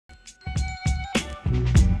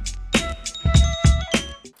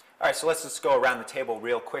so let's just go around the table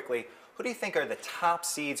real quickly. Who do you think are the top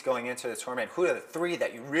seeds going into the tournament? Who are the 3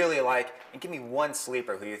 that you really like? And give me one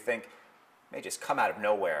sleeper who you think may just come out of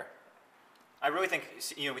nowhere. I really think,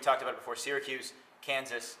 we talked about it before, Syracuse,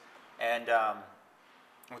 Kansas, and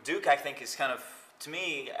Duke, I think, is kind of, to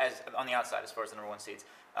me, as on the outside as far as the number 1 seeds.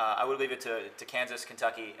 I would leave it to Kansas,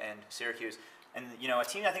 Kentucky, and Syracuse. And, a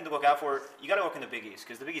team I think to look out for, you got to look in the Big East,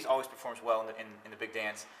 because the Big East always performs well in the Big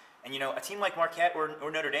Dance. And, a team like Marquette or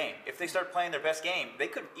Notre Dame, if they start playing their best game, they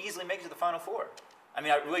could easily make it to the Final Four. I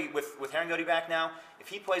mean, with Herringody back now, if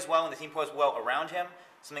he plays well and the team plays well around him,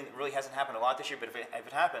 something that really hasn't happened a lot this year, but if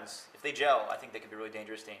it happens, if they gel, I think they could be a really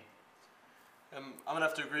dangerous team. I'm going to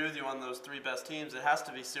have to agree with you on those 3 best teams. It has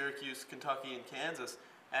to be Syracuse, Kentucky, and Kansas.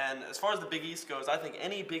 And as far as the Big East goes, I think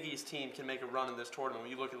any Big East team can make a run in this tournament.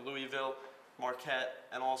 When you look at Louisville, Marquette,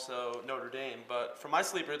 and also Notre Dame. But for my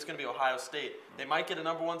sleeper, it's going to be Ohio State. They might get a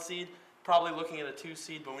number 1 seed, probably looking at a 2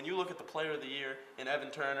 seed. But when you look at the player of the year in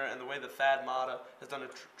Evan Turner and the way that Thad Matta has done a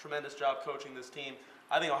tremendous job coaching this team,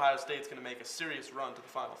 I think Ohio State's going to make a serious run to the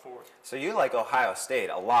Final Four. So you like Ohio State,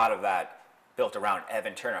 a lot of that built around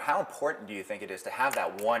Evan Turner. How important do you think it is to have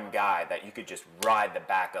that one guy that you could just ride the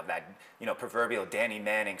back of, that proverbial Danny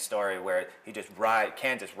Manning story where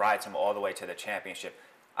Kansas rides him all the way to the championship?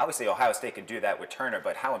 Obviously, Ohio State could do that with Turner,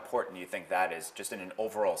 but how important do you think that is just in an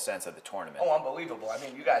overall sense of the tournament? Oh, unbelievable. I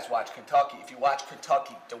mean, you guys watch Kentucky. If you watch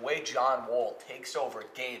Kentucky, the way John Wall takes over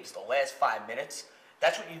games the last 5 minutes,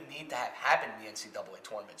 that's what you need to have happen in the NCAA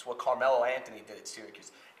tournament. It's what Carmelo Anthony did at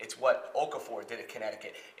Syracuse. It's what Okafor did at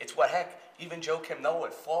Connecticut. It's what, heck, even Joakim Noah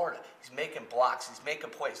at Florida. He's making blocks. He's making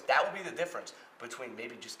plays. That would be the difference between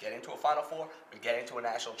maybe just getting to a Final Four or getting to a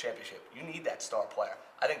national championship. You need that star player.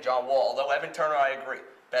 I think John Wall, although Evan Turner, I agree,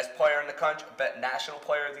 best player in the country, national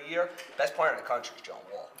player of the year, best player in the country is John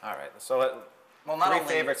Wall. All right. So well, not 3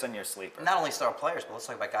 only favorites in your sleeper. Not only star players, but let's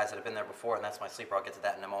talk about guys that have been there before, and that's my sleeper. I'll get to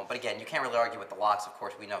that in a moment. But again, you can't really argue with the locks. Of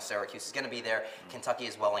course, we know Syracuse is going to be there. Kentucky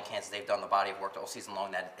as well, and Kansas. They've done the body of work all season long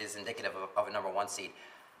that is indicative of a number 1 seed.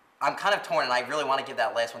 I'm kind of torn, and I really want to give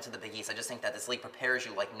that last one to the Big East. I just think that this league prepares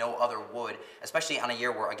you like no other would, especially on a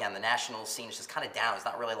year where, again, the national scene is just kind of down. There's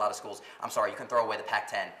not really a lot of schools. I'm sorry, you can throw away the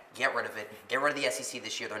Pac-10. Get rid of it. Get rid of the SEC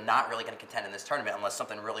this year. They're not really going to contend in this tournament unless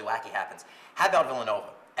something really wacky happens. How about Villanova?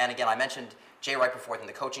 And again, I mentioned Jay right before, and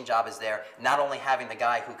the coaching job is there. Not only having the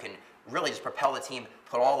guy who can really just propel the team,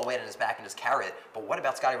 put all the weight on his back and just carry it, but what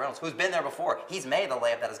about Scotty Reynolds, who's been there before? He's made the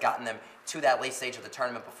layup that has gotten them to that late stage of the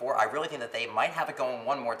tournament before. I really think that they might have it going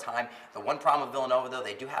one more time. The one problem with Villanova, though,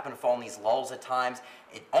 they do happen to fall in these lulls at times.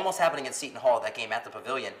 It almost happened against Seton Hall, that game at the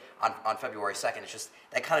Pavilion on February 2nd. It's just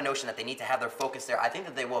that kind of notion that they need to have their focus there. I think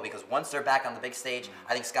that they will, because once they're back on the big stage,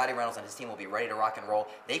 I think Scotty Reynolds and his team will be ready to rock and roll.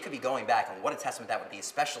 They could be going back, and what a testament that would be,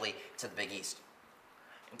 especially to the Big East.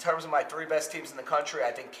 In terms of my 3 best teams in the country,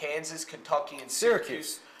 I think Kansas, Kentucky, and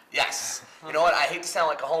Syracuse. Yes. You know what? I hate to sound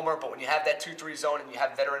like a homer, but when you have that 2-3 zone and you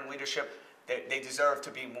have veteran leadership, they deserve to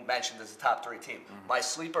be mentioned as a top 3 team. My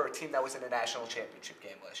sleeper, a team that was in a national championship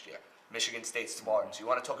game last year, Michigan State Spartans. You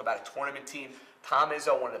want to talk about a tournament team? Tom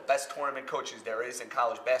Izzo, one of the best tournament coaches there is in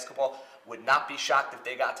college basketball, would not be shocked if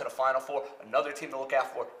they got to the Final Four. Another team to look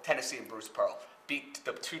out for, Tennessee and Bruce Pearl. Beat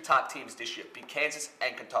the 2 top teams this year, beat Kansas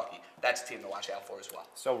and Kentucky. That's a team to watch out for as well.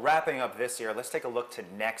 So wrapping up this year, let's take a look to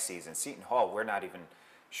next season. Seton Hall, we're not even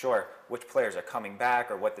sure which players are coming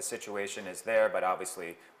back or what the situation is there, but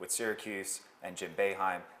obviously with Syracuse and Jim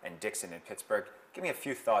Boeheim and Dixon in Pittsburgh, give me a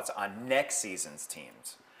few thoughts on next season's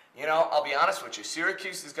teams. You know, I'll be honest with you,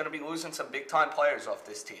 Syracuse is going to be losing some big-time players off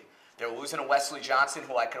this team. They're losing a Wesley Johnson,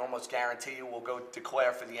 who I can almost guarantee you will go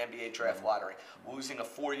declare for the NBA draft lottery. Losing a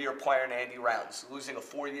 4-year player in Andy Rounds. Losing a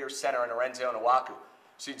 4-year center in Lorenzo Nwaku.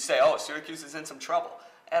 So you'd say, oh, Syracuse is in some trouble.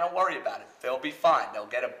 And don't worry about it. They'll be fine. They'll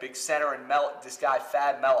get a big center in this guy,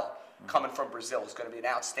 Fad Melo, coming from Brazil. Is going to be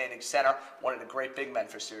an outstanding center, one of the great big men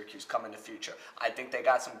for Syracuse coming in the future. I think they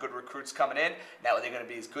got some good recruits coming in. Now, are they going to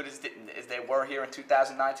be as good as they were here in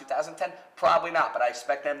 2009, 2010? Probably not, but I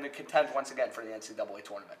expect them to contend once again for the NCAA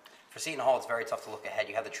tournament. For Seton Hall, it's very tough to look ahead.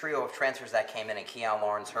 You have the trio of transfers that came in, and Keon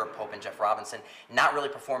Lawrence, Herb Pope, and Jeff Robinson, not really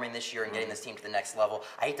performing this year and getting this team to the next level.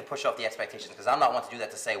 I hate to push off the expectations, because I'm not one to do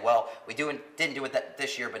that, to say, well, we didn't do it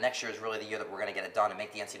this year, but next year is really the year that we're going to get it done and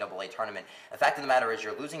make the NCAA tournament. The fact of the matter is,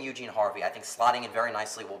 you're losing Eugene Harvey. I think slotting in very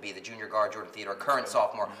nicely will be the junior guard, Jordan Theodore, current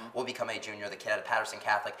sophomore, will become a junior, the kid out of Patterson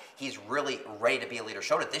Catholic. He's really ready to be a leader.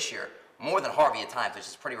 Showed it this year. More than Harvey at times, which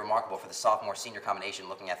is pretty remarkable for the sophomore-senior combination,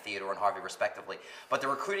 looking at Theodore and Harvey respectively. But the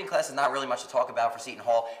recruiting class is not really much to talk about for Seton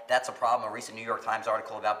Hall. That's a problem. A recent New York Times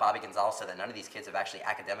article about Bobby Gonzalez said that none of these kids have actually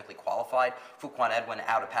academically qualified. Fuquan Edwin,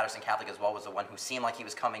 out of Patterson Catholic as well, was the one who seemed like he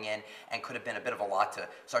was coming in and could have been a bit of a lock to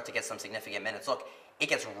start to get some significant minutes. Look, it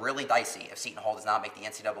gets really dicey if Seton Hall does not make the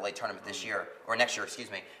NCAA tournament this year, or next year,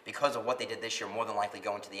 excuse me, because of what they did this year, more than likely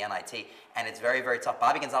going to the NIT. And it's very, very tough.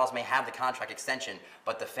 Bobby Gonzalez may have the contract extension,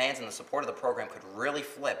 but the fans and the support of the program could really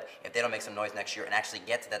flip if they don't make some noise next year and actually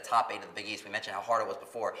get to that top 8 of the Big East. We mentioned how hard it was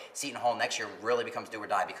before. Seton Hall next year really becomes do or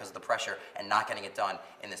die because of the pressure and not getting it done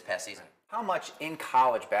in this past season. How much in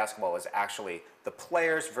college basketball is actually the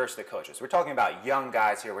players versus the coaches? We're talking about young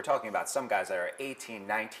guys here. We're talking about some guys that are 18,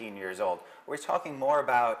 19 years old. We're talking more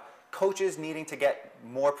about coaches needing to get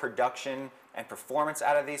more production and performance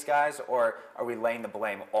out of these guys, or are we laying the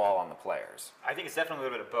blame all on the players? I think it's definitely a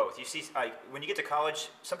little bit of both. You see, when you get to college,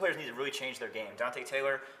 some players need to really change their game. Dante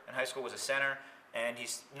Taylor in high school was a center, and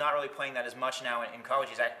he's not really playing that as much now in college.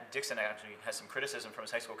 Dixon actually has some criticism from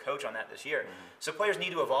his high school coach on that this year. So players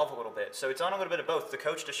need to evolve a little bit. So it's on a little bit of both, the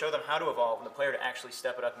coach to show them how to evolve and the player to actually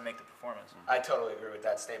step it up and make the performance. I totally agree with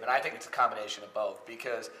that statement. I think it's a combination of both,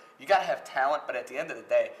 because you got to have talent, but at the end of the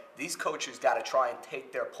day, these coaches got to try and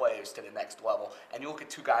take their players to the next level. And you look at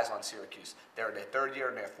two guys on Syracuse. They're in their 3rd year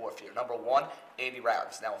and their 4th year. Number one, Andy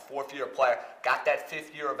Rowers, now a 4th-year player, got that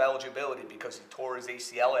 5th year of eligibility because he tore his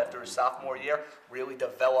ACL after his sophomore year, really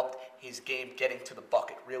developed his game getting to the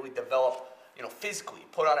bucket, really developed, physically,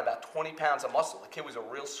 put on about 20 pounds of muscle. The kid was a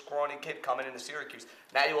real scrawny kid coming into Syracuse.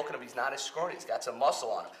 Now you look at him, he's not as scrawny. He's got some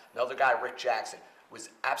muscle on him. Another guy, Rick Jackson, was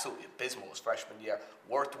absolutely abysmal his freshman year.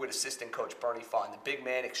 Worked with assistant coach Bernie Fine, the big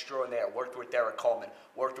man extraordinaire. Worked with Derek Coleman.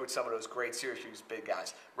 Worked with some of those great Syracuse big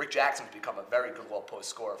guys. Rick Jackson's become a very good low post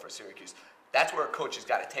scorer for Syracuse. That's where a coach has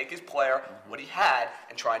got to take his player, what he had,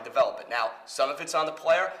 and try and develop it. Now, some of it's on the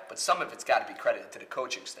player, but some of it's got to be credited to the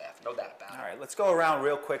coaching staff. No doubt about it. All right, let's go around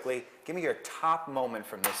real quickly. Give me your top moment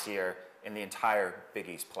from this year in the entire Big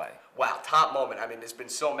East play. Wow, top moment. I mean, there's been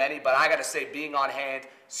so many, but I got to say, being on hand,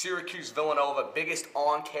 Syracuse-Villanova, biggest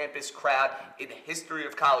on-campus crowd in the history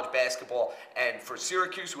of college basketball. And for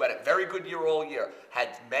Syracuse, who had a very good year all year, had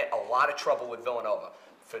met a lot of trouble with Villanova.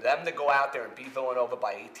 For them to go out there and beat Villanova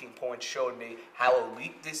by 18 points showed me how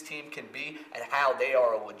elite this team can be and how they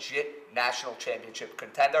are a legit national championship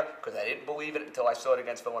contender, because I didn't believe it until I saw it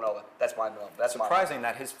against Villanova. That's my moment. That's surprising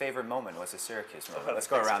that his favorite moment was a Syracuse moment. Let's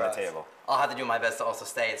go around the table. I'll have to do my best to also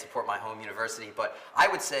stay and support my home university, but I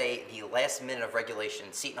would say the last minute of regulation,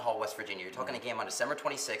 Seton Hall, West Virginia. You're talking a game on December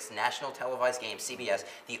 26th, national televised game, CBS,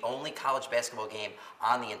 the only college basketball game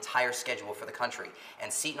on the entire schedule for the country.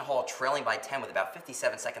 And Seton Hall, trailing by 10 with about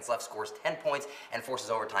 57 seconds left, scores 10 points and forces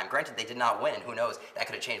overtime. Granted, they did not win, and who knows, that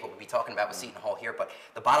could have changed what we'd be talking about with Seton Hall here, but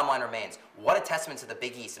the bottom line remains, what a testament to the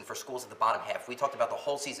Big East and for schools at the bottom half. We talked about the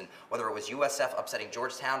whole season, whether it was USF upsetting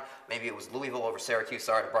Georgetown, maybe it was Louisville over Syracuse,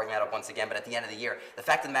 sorry to bring that up once again, but at the end of the year, the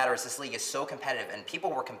fact of the matter is this league is so competitive, and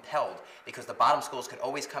people were compelled because the bottom schools could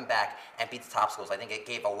always come back and beat the top schools. I think it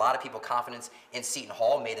gave a lot of people confidence in Seton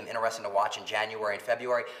Hall, made them interesting to watch in January and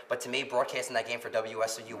February, but to me, broadcasting that game for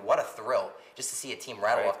WSOU, what a thrill just to see a team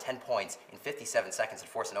rattle off 10 points in 57 seconds and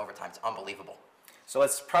force an overtime. It's unbelievable. So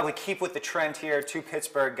let's probably keep with the trend here. Two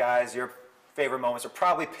Pittsburgh guys, your favorite moments are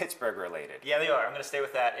probably Pittsburgh related. Yeah, they are. I'm going to stay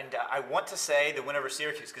with that. And I want to say the win over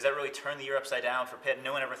Syracuse, because that really turned the year upside down for Pitt.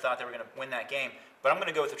 No one ever thought they were going to win that game. But I'm going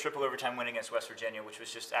to go with the triple overtime win against West Virginia, which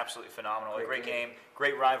was just absolutely phenomenal. A great game,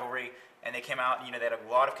 great rivalry. And they came out, and, they had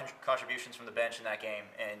a lot of contributions from the bench in that game.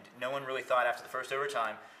 And no one really thought after the first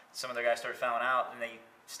overtime, some of their guys started fouling out, and they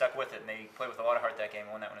stuck with it. And they played with a lot of heart that game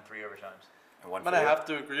and won that one in 3 overtimes. I'm going to have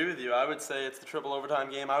to agree with you. I would say it's the triple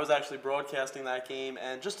overtime game. I was actually broadcasting that game,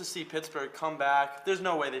 and just to see Pittsburgh come back, there's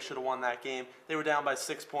no way they should have won that game. They were down by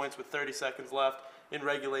 6 points with 30 seconds left in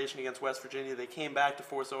regulation against West Virginia. They came back to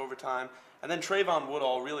force overtime, and then Trayvon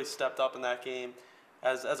Woodall really stepped up in that game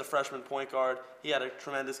as a freshman point guard. He had a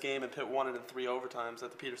tremendous game, and Pitt won it in 3 overtimes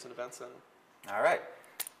at the Peterson Event Center. All right.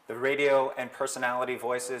 The radio and personality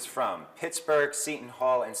voices from Pittsburgh, Seton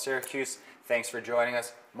Hall, and Syracuse. Thanks for joining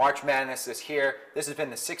us. March Madness is here. This has been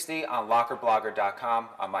the 60 on LockerBlogger.com.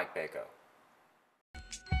 I'm Mike Bako.